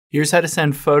Here's how to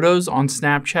send photos on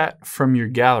Snapchat from your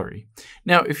gallery.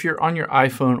 Now, if you're on your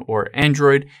iPhone or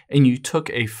Android and you took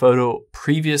a photo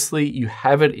previously, you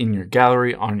have it in your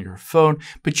gallery on your phone,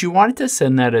 but you wanted to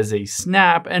send that as a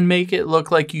snap and make it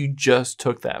look like you just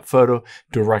took that photo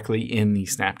directly in the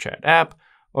Snapchat app,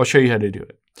 I'll show you how to do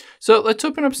it. So let's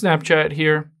open up Snapchat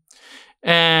here.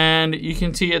 And you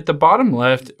can see at the bottom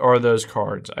left are those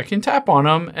cards. I can tap on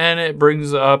them and it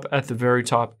brings up at the very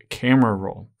top camera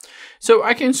roll. So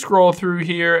I can scroll through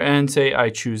here and say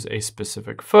I choose a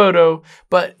specific photo,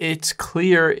 but it's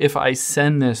clear if I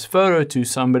send this photo to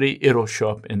somebody, it'll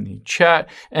show up in the chat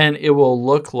and it will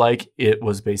look like it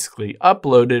was basically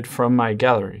uploaded from my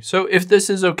gallery. So if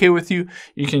this is okay with you,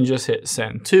 you can just hit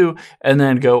send to and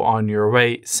then go on your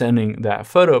way sending that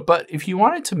photo. But if you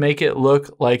wanted to make it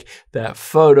look like that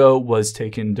photo was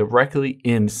taken directly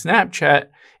in Snapchat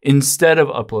instead of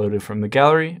uploaded from the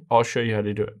gallery, I'll show you how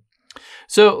to do it.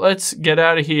 So let's get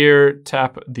out of here,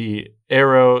 tap the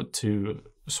arrow to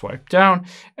swipe down.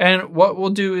 And what we'll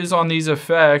do is on these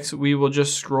effects, we will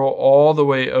just scroll all the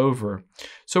way over.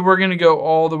 So we're going to go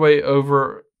all the way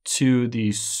over to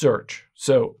the search.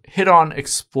 So hit on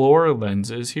explore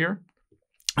lenses here.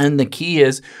 And the key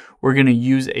is we're going to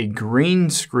use a green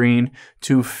screen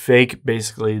to fake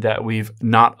basically that we've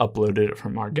not uploaded it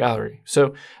from our gallery.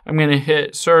 So I'm going to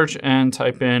hit search and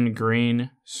type in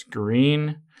green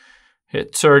screen.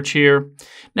 Hit search here.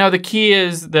 Now the key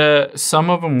is that some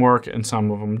of them work and some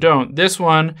of them don't. This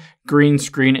one, green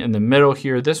screen in the middle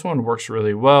here, this one works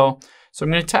really well. So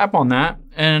I'm going to tap on that.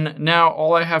 And now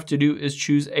all I have to do is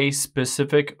choose a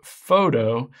specific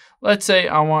photo. Let's say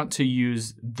I want to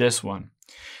use this one.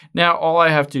 Now all I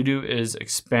have to do is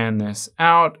expand this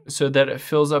out so that it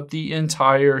fills up the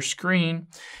entire screen.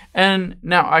 And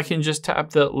now I can just tap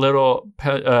the little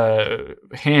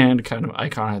hand kind of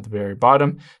icon at the very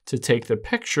bottom to take the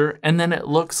picture. And then it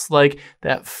looks like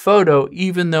that photo,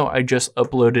 even though I just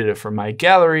uploaded it from my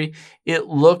gallery, it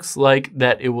looks like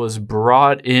that it was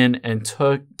brought in and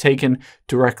taken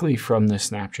directly from the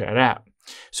Snapchat app.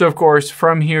 So of course,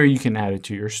 from here, you can add it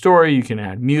to your story, you can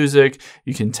add music,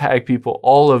 you can tag people,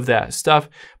 all of that stuff.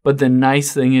 But the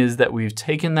nice thing is that we've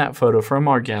taken that photo from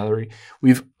our gallery,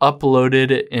 we've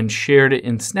uploaded it and shared it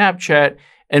in Snapchat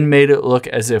and made it look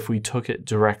as if we took it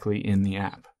directly in the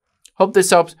app. Hope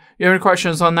this helps. If you have any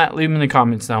questions on that, leave them in the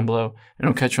comments down below and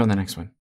I'll catch you on the next one.